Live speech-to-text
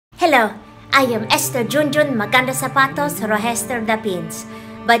Hello, I am Esther Junjun Maganda Zapatos Rohester da Pins,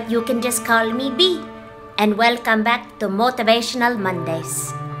 but you can just call me B. And welcome back to Motivational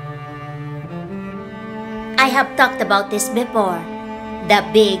Mondays. I have talked about this before, the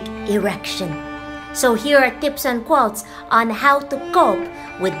big erection. So here are tips and quotes on how to cope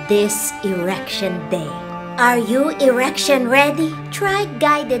with this erection day. Are you erection ready? Try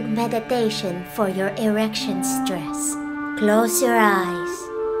guided meditation for your erection stress. Close your eyes.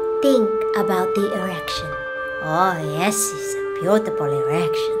 Think about the erection. Oh yes, it's a beautiful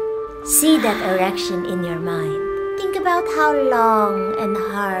erection. See that erection in your mind. Think about how long and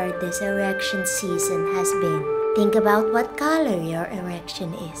hard this erection season has been. Think about what color your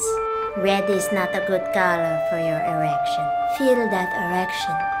erection is. Red is not a good color for your erection. Feel that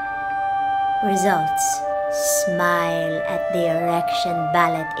erection. Results. Smile at the erection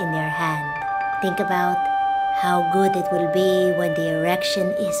ballot in your hand. Think about how good it will be when the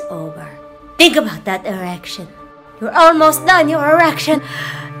erection is over. Think about that erection. You're almost done your erection.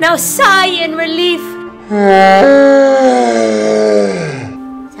 Now sigh in relief.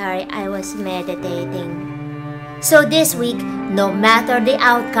 Sorry, I was meditating. So this week, no matter the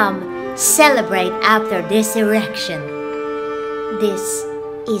outcome, celebrate after this erection. This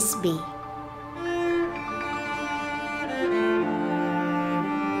is B.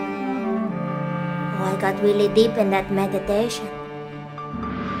 Oh, I got really deep in that meditation.